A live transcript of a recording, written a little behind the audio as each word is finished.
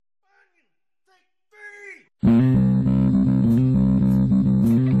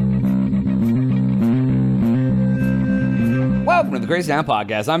Crazy Town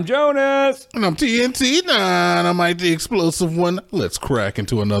Podcast. I'm Jonas. And I'm TNT. And I'm Mike the Explosive One. Let's crack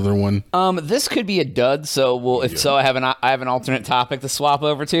into another one. This could be a dud, so I have an alternate topic to swap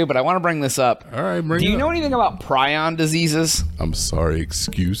over to, but I want to bring this up. All right, Do you know anything about prion diseases? I'm sorry,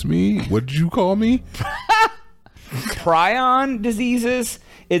 excuse me? What did you call me? Prion diseases.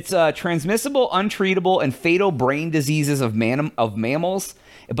 It's transmissible, untreatable, and fatal brain diseases of mammals.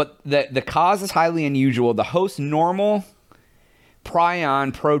 But the cause is highly unusual. The host normal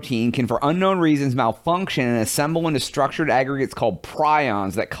prion protein can, for unknown reasons, malfunction and assemble into structured aggregates called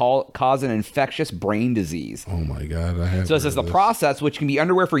prions that cause an infectious brain disease. Oh my God, I have. So it says the process, which can be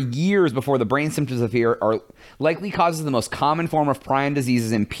underway for years before the brain symptoms appear, are likely causes the most common form of prion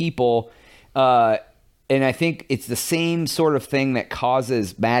diseases in people. And I think it's the same sort of thing that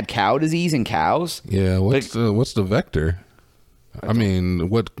causes mad cow disease in cows. Yeah, what's the vector? I mean,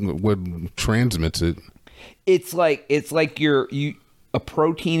 what transmits it? It's like a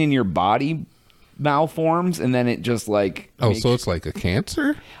protein in your body malforms, and then it just like so it's like a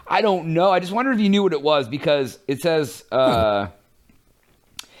cancer? I don't know. I just wondered if you knew what it was, because it says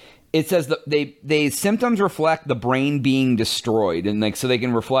it says that they symptoms reflect the brain being destroyed, and like so they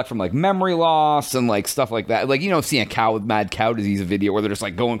can reflect from like memory loss and like stuff like that. Like, you know, seeing a cow with mad cow disease video where they're just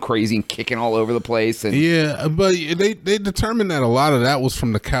like going crazy and kicking all over the place. And yeah, but they determined that a lot of that was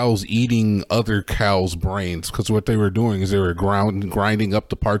from the cows eating other cows' brains, because what they were doing is they were grinding up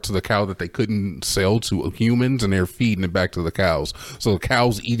the parts of the cow that they couldn't sell to humans, and they were feeding it back to the cows. So the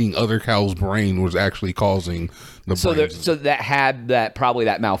cows eating other cows' brain was actually causing the brains. So that had probably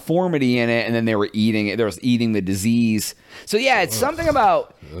that malformity in it, and then they were eating it. They were eating the disease. So yeah, it's something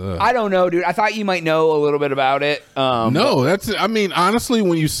about I don't know, dude. I thought you might know a little bit about it. No, I mean, honestly,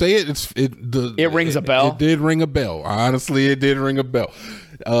 when you say it, it rings a bell. It did ring a bell. Honestly, it did ring a bell.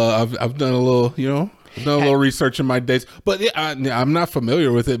 I've done a little, I've done a little research in my days, but I'm not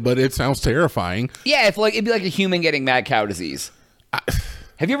familiar with it. But it sounds terrifying. Yeah, it'd be like a human getting mad cow disease.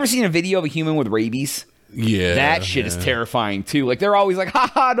 Have you ever seen a video of a human with rabies? Yeah, that shit is terrifying too. Like, they're always like,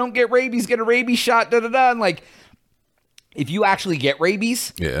 haha, don't get rabies, get a rabies shot, da-da-da. And like, if you actually get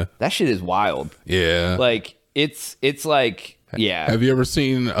rabies, yeah, that shit is wild. Yeah. Like, it's like, yeah. Have you ever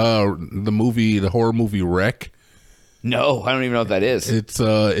seen the horror movie Wreck? No, I don't even know what that is.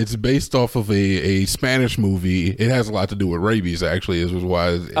 It's based off of a Spanish movie. It has a lot to do with rabies, actually, is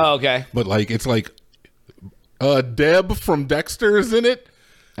why. Oh, okay. But like, it's like Deb from Dexter is in it.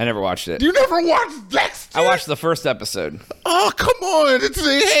 I never watched it. You never watched Dexter? I watched the first episode. Oh, come on. It's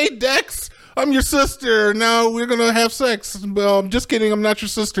hey, Dex, I'm your sister. Now we're going to have sex. Well, I'm just kidding. I'm not your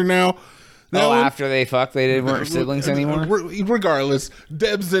sister now. After they fucked, they weren't siblings anymore? Regardless,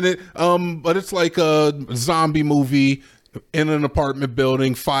 Deb's in it. But it's like a zombie movie in an apartment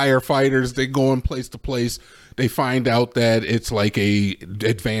building. Firefighters, they go in place to place. They find out that it's like a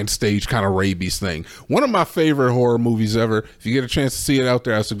advanced stage kind of rabies thing. One of my favorite horror movies ever. If you get a chance to see it out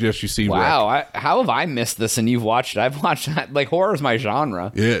there, I suggest you see Wow, how have I missed this and you've watched it? I've watched that. Like, horror is my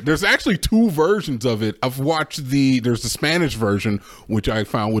genre. Yeah, there's actually two versions of it. I've watched there's the Spanish version, which I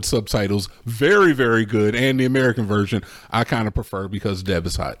found with subtitles, very, very good, and the American version I kind of prefer because Deb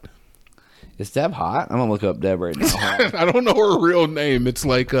is hot. Is Deb hot? I'm gonna look up Deb right now. I don't know her real name. It's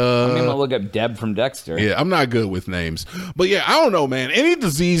like I'm gonna look up Deb from Dexter. Yeah, I'm not good with names, but yeah, I don't know, man. Any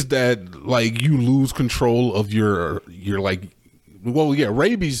disease that like you lose control of your like, well, yeah,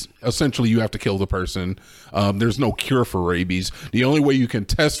 rabies. Essentially, you have to kill the person. There's no cure for rabies. The only way you can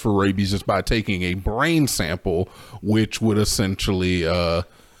test for rabies is by taking a brain sample, which would essentially.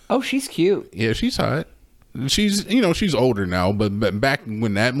 Oh, she's cute. Yeah, she's hot. She's older now, but back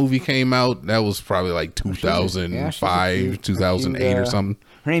when that movie came out, that was probably like 2005, 2008 or something.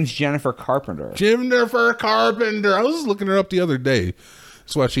 Her name's Jennifer Carpenter. Jennifer Carpenter. I was just looking her up the other day.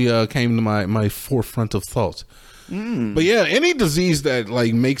 That's why she came to my forefront of thought. But yeah, any disease that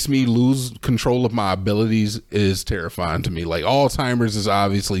like makes me lose control of my abilities is terrifying to me. Like, Alzheimer's is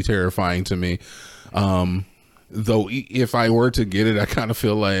obviously terrifying to me. Though if I were to get it, I kind of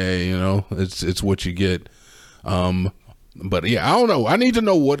feel like, it's what you get. But yeah, I don't know. I need to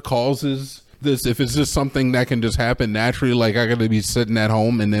know what causes this. If it's just something that can just happen naturally, like I got to be sitting at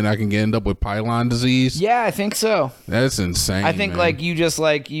home and then I can end up with pylon disease. Yeah, I think so. That's insane. I think, man. Like, you just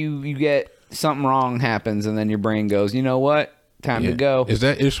like you get something wrong happens and then your brain goes, you know what? Time to go. Is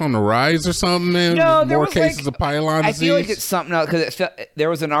that ish on the rise or something, man? No, there more was cases of pylon disease. I feel like it's something else, because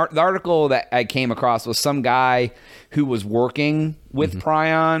there was the article that I came across was some guy who was working with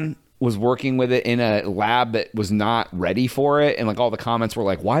prion was working with it in a lab that was not ready for it, and like all the comments were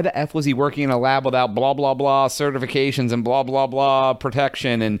like, why the F was he working in a lab without blah blah blah certifications and blah blah blah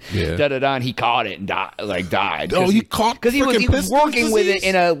protection and da da da, and he caught it and died. Oh, he caught because he was working with it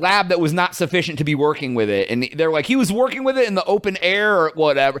in a lab that was not sufficient to be working with it, and they're like, he was working with it in the open air or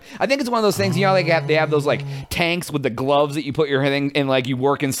whatever. I think it's one of those things, you know, like they have those like tanks with the gloves that you put your thing in, like you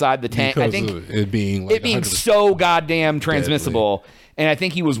work inside the tank. Because I think of it being like so goddamn transmissible. Deadly. And I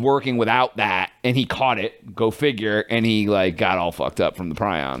think he was working without that, and he caught it. Go figure. And he like got all fucked up from the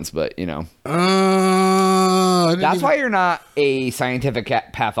prions. But you know, that's why you're not a scientific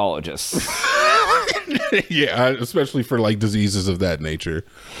pathologist. Yeah, especially for like diseases of that nature.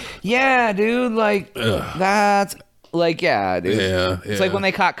 Yeah, dude. Like that's like dude. Yeah, it's like when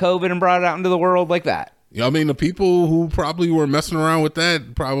they caught COVID and brought it out into the world like that. I mean, the people who probably were messing around with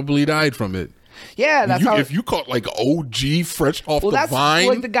that probably died from it. Yeah, that's how. If you caught like OG fresh off the vine,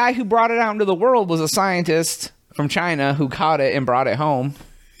 like the guy who brought it out into the world was a scientist from China who caught it and brought it home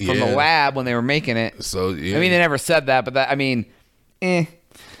from the lab when they were making it. So yeah. I mean, they never said that, but that I mean,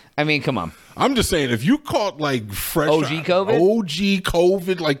 come on. I'm just saying, if you caught like fresh OG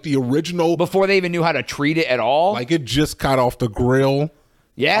COVID, like the original, before they even knew how to treat it at all, like it just got off the grill.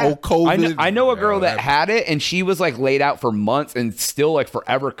 Yeah, COVID. I know a girl that had it, and she was like laid out for months, and still like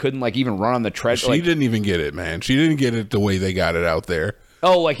forever couldn't like even run on the treadmill. She didn't even get it, man. She didn't get it the way they got it out there.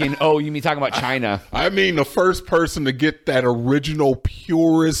 Oh, you mean talking about China? I mean, the first person to get that original,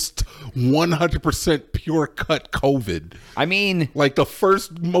 purest, 100% pure cut COVID. I mean, like the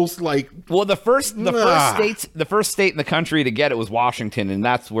first most like. Well, the first state in the country to get it was Washington, and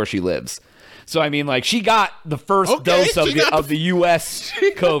that's where she lives. So I mean, like she got the first dose of the U.S.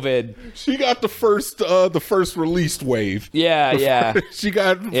 COVID. She got the first released wave. Yeah. She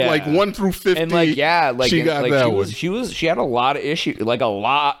got like 1 through 50. And she got that one. She had a lot of issues. Like a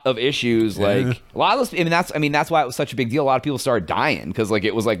lot of issues. Like a lot of those. That's why it was such a big deal. A lot of people started dying because like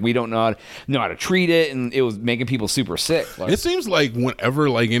it was like we don't know how to treat it, and it was making people super sick. Like, it seems like whenever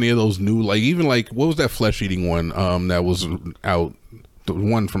like any of those new, like even like what was that flesh eating one that was out. The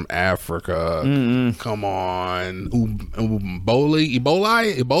one from Africa. Come on. Ebola?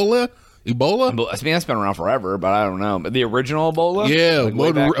 I mean, that's been around forever, but I don't know. But the original Ebola? Yeah.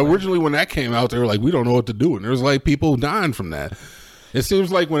 Originally when that came out, they were like, we don't know what to do. And there's like people dying from that. It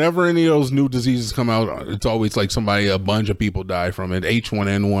seems like whenever any of those new diseases come out, it's always like a bunch of people die from it.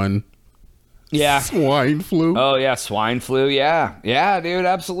 H1N1. Yeah. Swine flu. Oh, yeah. Swine flu. Yeah. Yeah, dude.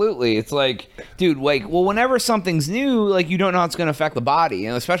 Absolutely. It's like, dude, like, well, whenever something's new, like, you don't know how it's going to affect the body.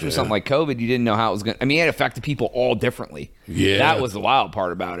 And especially with something like COVID, you didn't know how it was going to. I mean, it affected people all differently. Yeah. That was the wild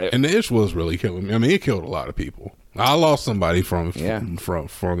part about it. And the itch was really killing me. I mean, it killed a lot of people. I lost somebody from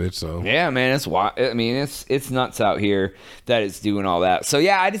it. So yeah, man, it's wild. I mean, it's nuts out here that it's doing all that. So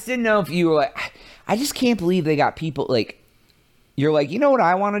yeah, I just didn't know if you were like, I just can't believe they got people like. You're like, you know what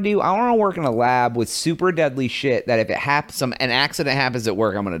I want to do? I want to work in a lab with super deadly shit that if it happens, an accident happens at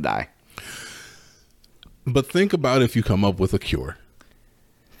work, I'm going to die. But think about if you come up with a cure.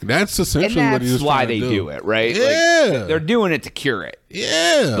 That's essentially what he's why trying they to do it, right? Yeah. Like, they're doing it to cure it.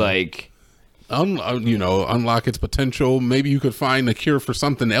 Yeah. Like, unlock its potential. Maybe you could find a cure for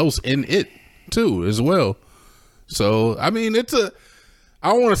something else in it too, as well. So, I mean, I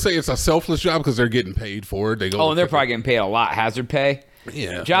don't want to say it's a selfless job because they're getting paid for it. And they're probably getting paid a lot. Hazard pay.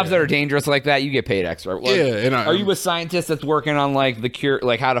 Yeah. Jobs that are dangerous like that, you get paid extra. Like, and are you a scientist that's working on like the cure,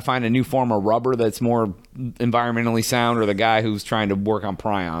 like how to find a new form of rubber that's more environmentally sound, or the guy who's trying to work on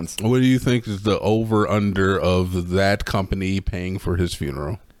prions? What do you think is the over-under of that company paying for his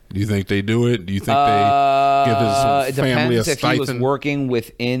funeral? Do you think they do it? Do you think they give his family a stipend? It depends if he was working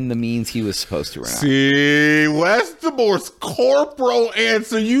within the means he was supposed to or not. See, Westmore's corporal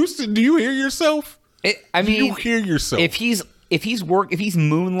answer. Do you hear yourself? Do you hear yourself? If he's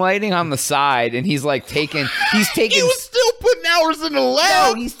moonlighting on the side and he's taking he was still putting hours in the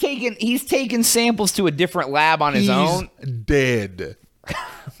lab. No, he's taking samples to a different lab on his own. Dead.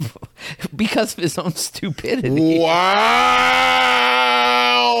 Because of his own stupidity. Wow,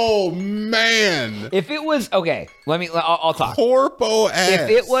 man. If it was okay, I'll talk. Corpo ass.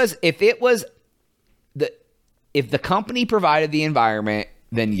 If the company provided the environment,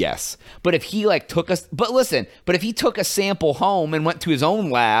 then yes. But if he took if he took a sample home and went to his own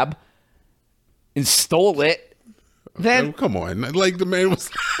lab and stole it, then come on, the man was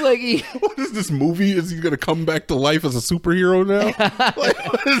what is this movie? Is he gonna come back to life as a superhero now?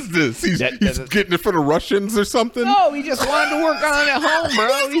 What is this? He's getting it for the Russians or something? No, he just wanted to work on it at home,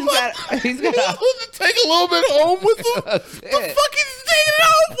 bro. He's got to take a little bit home with him. The fuck is hanging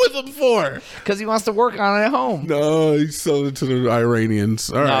out with him for? Because he wants to work on it at home. No, he sold it to the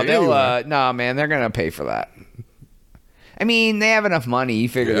Iranians. All right, anyway. No, man, they're gonna pay for that. I mean, they have enough money. You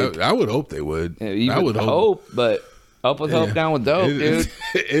figure? I would hope they would. I would hope, but up with hope, down with dope, dude.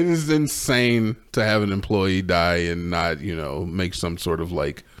 It is insane to have an employee die and not, make some sort of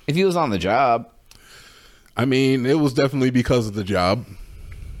like. If he was on the job. I mean, it was definitely because of the job.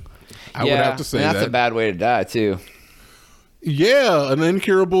 I would have to say that's a bad way to die too. Yeah, an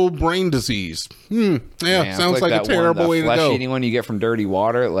incurable brain disease. Man, sounds like a terrible way to go. Flesh-eating one you get from dirty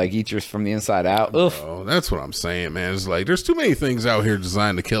water, like eats yours from the inside out. Bro, that's what I'm saying, man. It's like there's too many things out here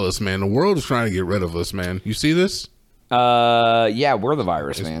designed to kill us, man. The world is trying to get rid of us, man. You see this? Yeah, we're the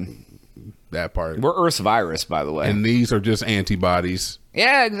virus, man. That part. We're Earth's virus, by the way. And these are just antibodies.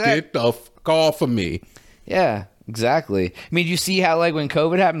 Yeah, exactly. Get the fuck off of me. Yeah. Exactly. I mean, you see how like when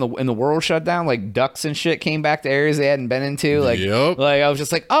COVID happened and the world shut down, like ducks and shit came back to areas they hadn't been into. Like, like I was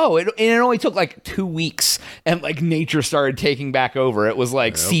just like, oh, it only took like 2 weeks, and like nature started taking back over. It was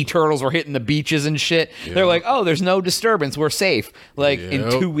like sea turtles were hitting the beaches and shit. They're like, oh, there's no disturbance, we're safe. Like in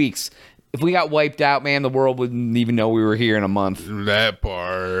 2 weeks. If we got wiped out, man, the world wouldn't even know we were here in a month. That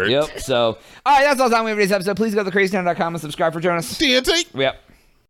part. Yep. So, all right, that's all the time we have for today's episode. Please go to thecrazytown.com and subscribe for Jonas. TNT. Yep.